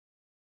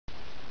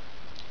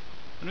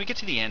When we get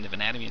to the end of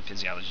Anatomy and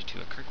Physiology 2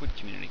 at Kirkwood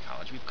Community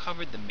College, we've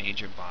covered the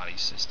major body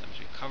systems.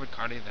 We've covered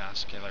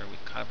cardiovascular,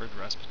 we've covered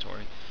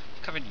respiratory,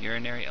 we've covered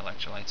urinary,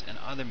 electrolytes, and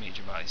other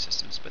major body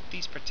systems, but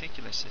these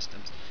particular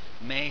systems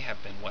may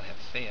have been what have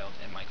failed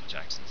in Michael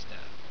Jackson's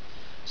death.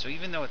 So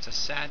even though it's a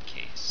sad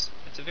case,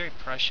 it's a very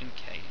prescient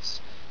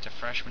case to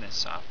freshmen and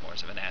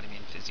sophomores of Anatomy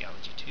and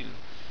Physiology 2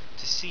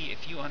 to see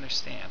if you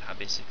understand how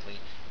basically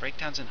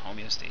breakdowns in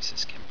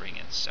homeostasis can bring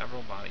in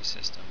several body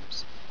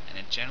systems, and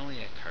it generally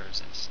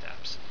occurs in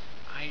steps.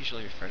 I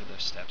usually refer to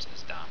those steps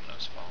as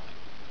dominoes falling.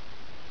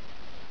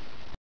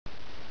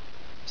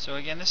 So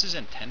again, this is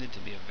intended to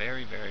be a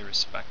very, very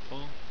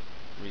respectful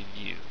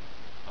review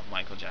of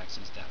Michael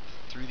Jackson's death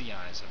through the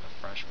eyes of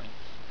a freshman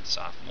and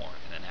sophomore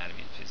in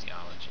Anatomy and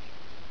Physiology.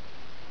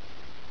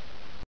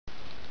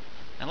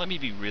 Now let me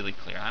be really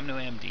clear. I'm no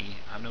MD,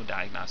 I'm no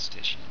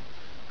diagnostician.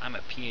 I'm a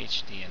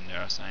PhD in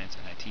neuroscience,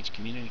 and I teach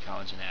community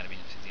college anatomy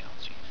and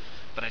physiology.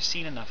 But I've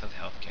seen enough of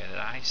healthcare that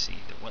I see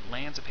that what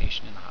lands a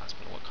patient in the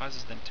hospital, what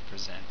causes them to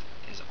present,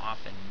 is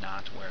often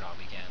not where it all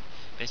began.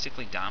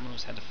 Basically,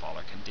 dominoes had to fall,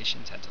 or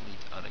conditions had to lead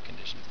to other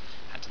conditions,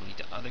 had to lead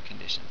to other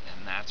conditions,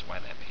 and that's why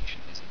that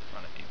patient is in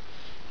front of you.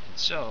 And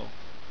so,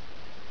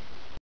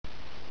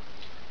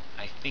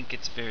 I think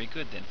it's very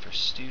good then for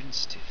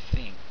students to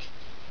think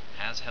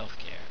as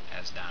healthcare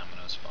as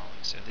dominoes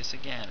falling. So this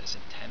again is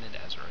intended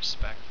as a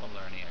respectful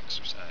learning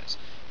exercise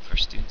for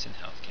students in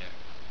healthcare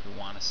who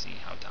want to see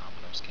how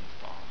dominoes can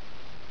fall.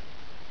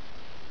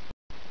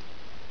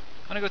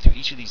 I'm going to go through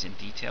each of these in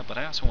detail, but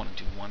I also want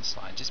to do one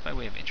slide just by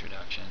way of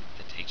introduction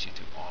that takes you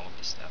through all of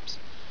the steps.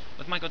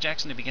 With Michael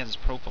Jackson, it begins as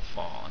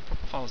propofol, and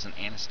propofol is an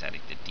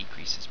anesthetic that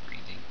decreases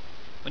breathing.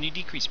 When you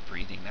decrease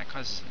breathing, that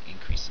causes an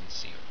increase in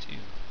CO2.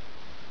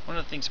 One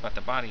of the things about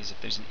the body is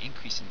if there's an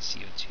increase in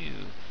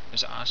CO2,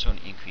 there's also an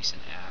increase in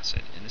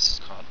acid, and this is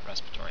called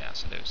respiratory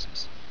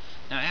acidosis.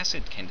 Now,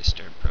 acid can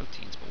disturb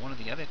proteins, but one of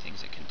the other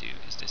things it can do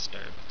is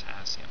disturb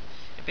potassium.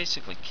 It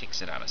basically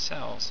kicks it out of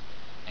cells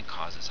and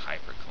causes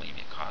hyperkalemia.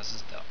 It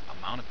causes the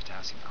amount of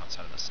potassium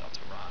outside of the cell to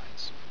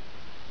rise.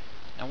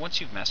 Now,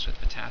 once you've messed with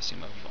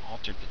potassium or you've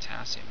altered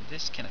potassium,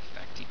 this can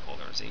affect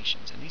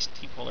depolarizations, and these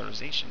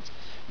depolarizations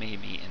may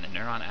be in the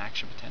neuron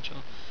action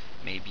potential,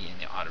 may be in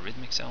the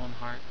autorhythmic cell in the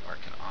heart, or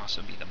it can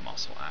also be the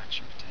muscle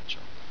action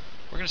potential.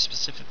 We're going to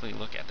specifically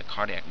look at the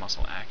cardiac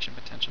muscle action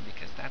potential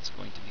because that's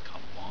going to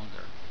become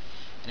longer.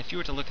 And if you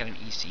were to look at an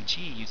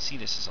ECG, you'd see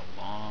this as a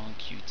long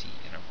QT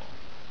interval.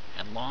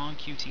 And long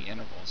QT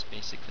intervals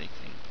basically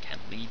can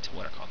lead to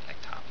what are called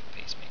ectopic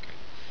pacemakers.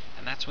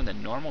 And that's when the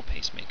normal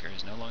pacemaker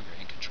is no longer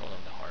in control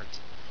of the heart,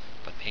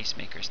 but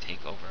pacemakers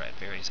take over at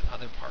various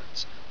other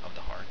parts of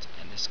the heart,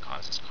 and this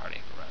causes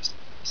cardiac arrest.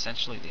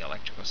 Essentially, the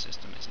electrical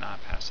system is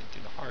not passing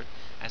through the heart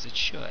as it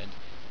should.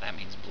 That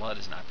means blood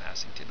is not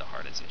passing through the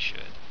heart as it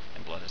should,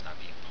 and blood is not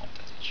being pumped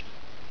as it should.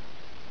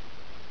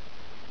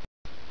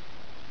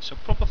 So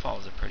propofol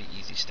is a pretty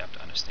easy step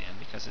to understand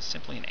because it's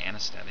simply an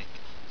anesthetic.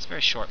 It's very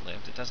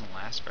short-lived. It doesn't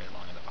last very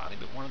long in the body,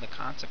 but one of the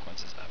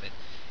consequences of it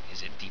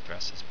is it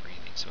depresses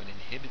breathing, so it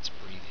inhibits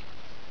breathing.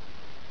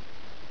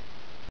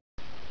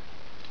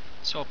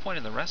 So a point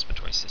of the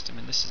respiratory system,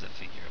 and this is a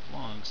figure of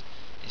lungs,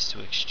 is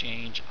to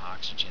exchange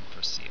oxygen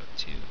for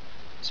CO2.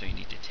 So you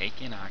need to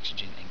take in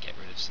oxygen and get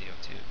rid of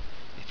CO2.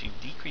 If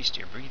you've decreased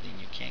your breathing,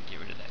 you can't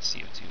get rid of that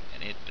CO2,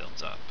 and it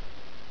builds up.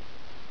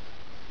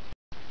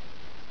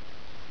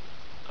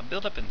 A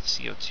buildup in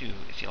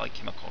CO2, if you like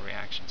chemical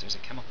reactions, there's a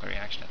chemical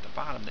reaction at the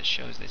bottom that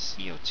shows that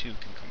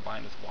CO2 can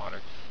combine with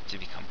water to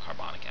become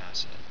carbonic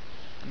acid.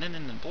 And then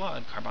in the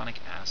blood, carbonic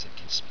acid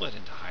can split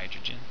into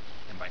hydrogen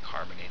and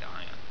bicarbonate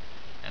ion.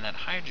 And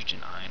that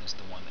hydrogen ion is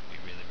the one that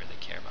we really, really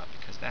care about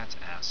because that's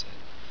acid.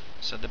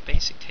 So the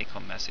basic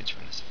take-home message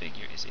from this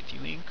figure is if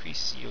you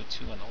increase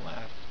CO2 on the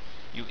left,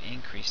 you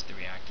increase the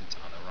reactants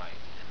on the right,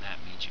 and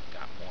that means you've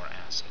got more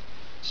acid.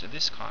 So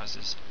this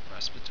causes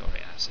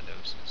respiratory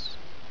acidosis.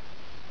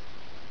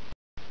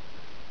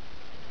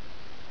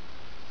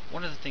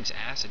 One of the things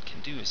acid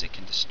can do is it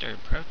can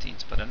disturb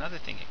proteins, but another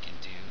thing it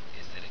can do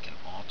is that it can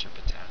alter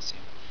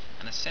potassium.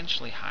 And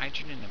essentially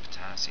hydrogen and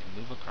potassium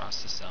move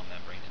across the cell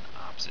membrane in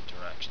opposite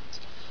directions.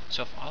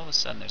 So if all of a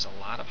sudden there's a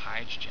lot of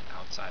hydrogen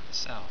outside the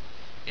cell,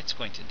 it's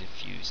going to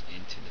diffuse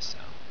into the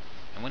cell.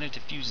 And when it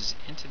diffuses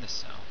into the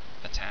cell,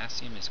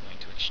 potassium is going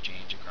to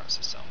exchange across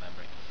the cell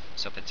membrane.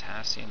 So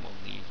potassium will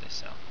leave the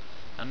cell.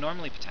 Now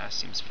normally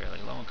potassium is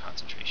fairly low in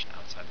concentration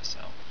outside the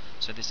cell,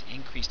 so this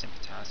increase in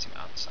potassium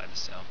outside the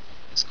cell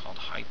is called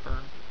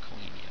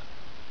hyperkalemia.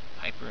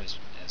 Hyper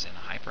as in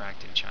a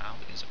hyperactive child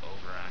is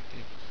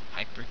overactive.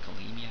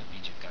 Hyperkalemia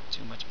means you've got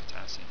too much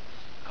potassium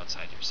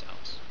outside your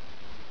cells.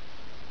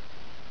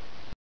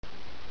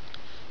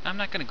 Now, I'm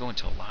not going to go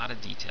into a lot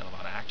of detail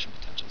about action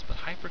potentials, but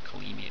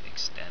hyperkalemia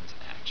extends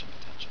action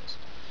potentials.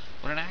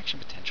 What an action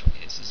potential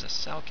is a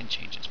cell can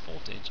change its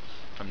voltage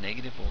from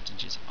negative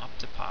voltages up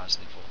to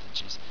positive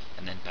voltages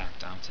and then back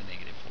down to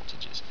negative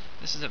voltages.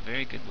 This is a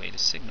very good way to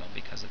signal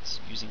because it's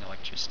using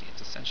electricity.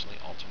 It's essentially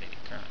alternating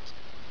currents.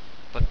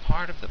 But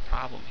part of the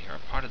problem here, or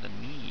part of the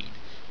need,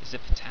 is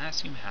that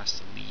potassium has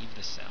to leave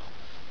the cell.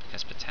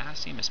 because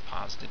potassium is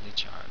positively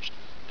charged,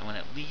 and when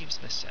it leaves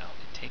the cell,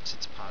 it takes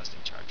its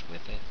positive charge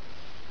with it,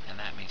 and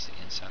that makes the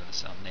inside of the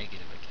cell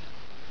negative again.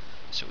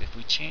 So if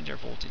we change our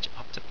voltage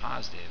up to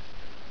positive,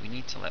 we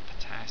need to let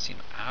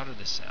potassium out of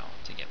the cell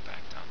to get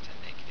back down to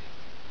negative.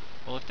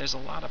 Well, if there's a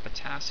lot of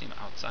potassium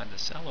outside the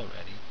cell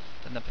already,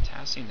 then the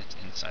potassium that's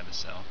inside the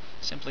cell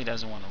simply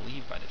doesn't want to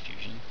leave by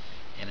diffusion,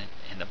 and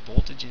the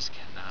voltages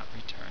cannot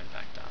return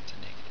back down to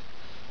negative.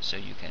 So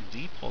you can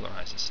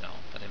depolarize a cell,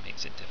 but it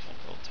makes it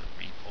difficult to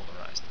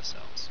repolarize the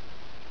cells.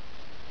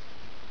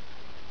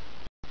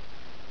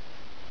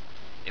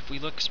 If we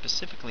look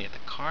specifically at the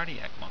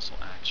cardiac muscle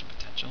action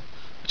potential,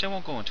 which I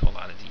won't go into a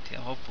lot of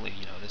detail, hopefully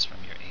you know this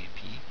from your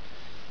AP,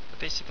 but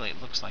basically it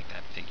looks like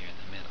that figure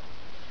in the middle.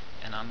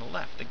 And on the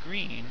left, the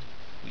green,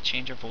 we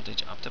change our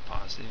voltage up to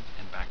positive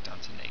and back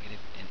down to negative,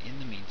 and in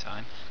the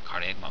meantime,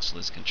 cardiac muscle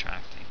is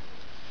contracting.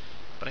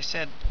 But I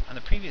said on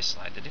the previous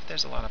slide that if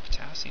there's a lot of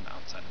potassium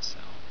outside the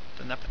cell,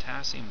 then that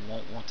potassium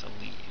won't want to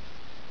leave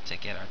to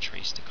get our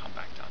trace to come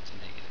back down to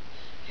negative.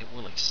 It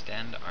will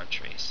extend our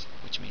trace,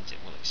 which means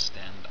it will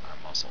extend our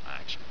muscle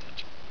action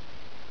potential.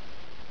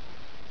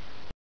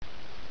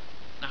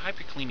 Now,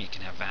 hyperkalemia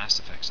can have vast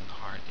effects on the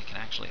heart. It can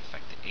actually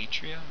affect the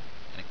atria,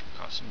 and it can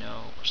cause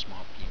no or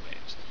small P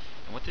waves.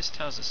 And what this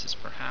tells us is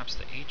perhaps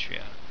the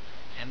atria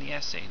and the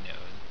SA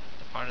node,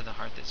 the part of the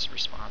heart that's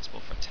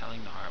responsible for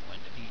telling the heart when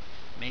to beat,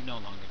 may no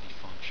longer be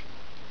functional.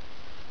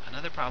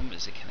 Another problem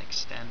is it can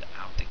extend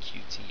out the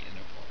QT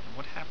interval. And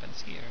what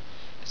happens here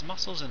is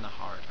muscles in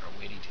the heart are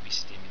waiting to be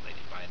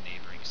stimulated by a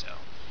neighboring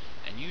cell.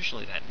 And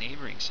usually that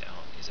neighboring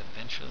cell is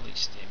eventually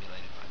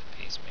stimulated by the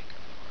pacemaker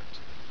of the heart.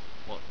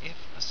 Well, if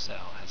a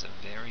cell has a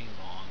very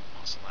long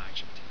muscle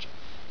action potential,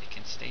 it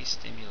can stay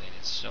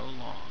stimulated so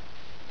long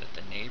that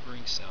the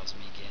neighboring cells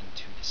begin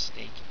to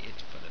mistake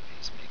it for the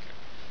pacemaker.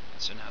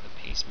 And so now the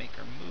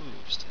pacemaker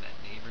moves to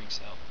that neighboring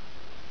cell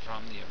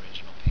from the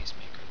original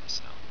pacemaker of the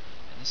cell.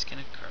 And this can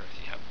occur if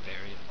you have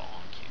very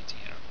long QT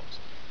intervals.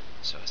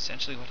 So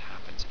essentially what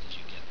happens is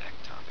you get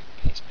ectopic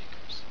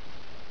pacemakers.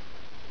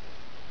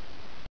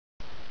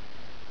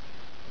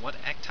 What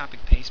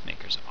ectopic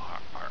pacemakers are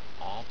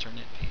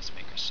alternate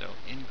pacemakers. So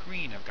in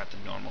green I've got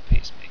the normal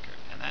pacemaker,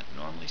 and that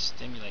normally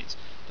stimulates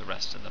the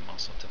rest of the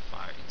muscle to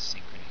fire in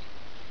synchrony.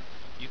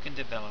 You can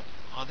develop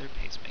other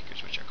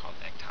pacemakers which are called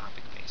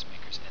ectopic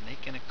pacemakers, and they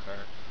can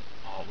occur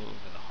all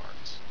over the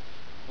hearts.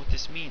 What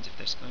this means, if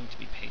there's going to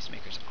be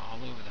pacemakers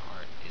all over the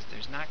heart, is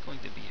there's not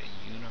going to be a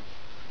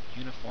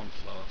uniform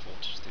flow of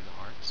voltage through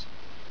the hearts.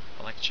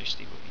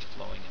 Electricity will be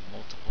flowing in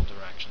multiple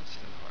directions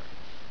through the heart,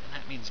 and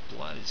that means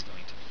blood is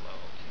going to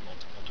flow in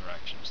multiple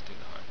directions through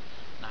the heart,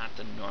 not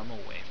the normal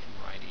way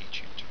from right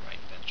atrium to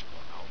right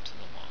ventricle out to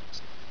the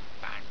lungs,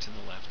 back to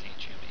the left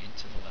atrium,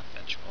 into the left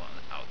ventricle,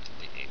 and out to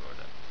the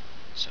aorta.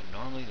 So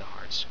normally the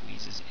heart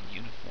squeezes in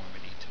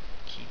uniformity to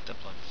keep the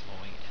blood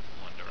flowing in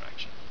one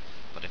direction.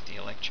 But if the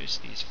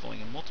electricity is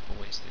flowing in multiple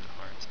ways through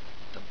the heart,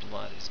 the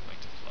blood is going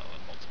to flow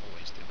in multiple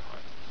ways through the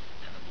heart,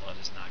 and the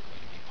blood is not going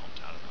to be pumped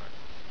out of the heart.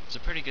 There's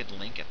a pretty good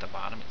link at the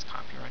bottom. It's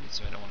copyrighted,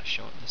 so I don't want to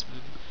show it in this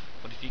movie.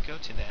 But if you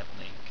go to that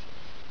link,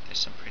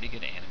 there's some pretty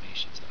good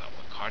animations about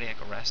what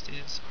cardiac arrest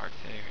is, heart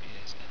failure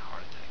is, and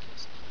heart attack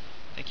is.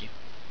 Thank you.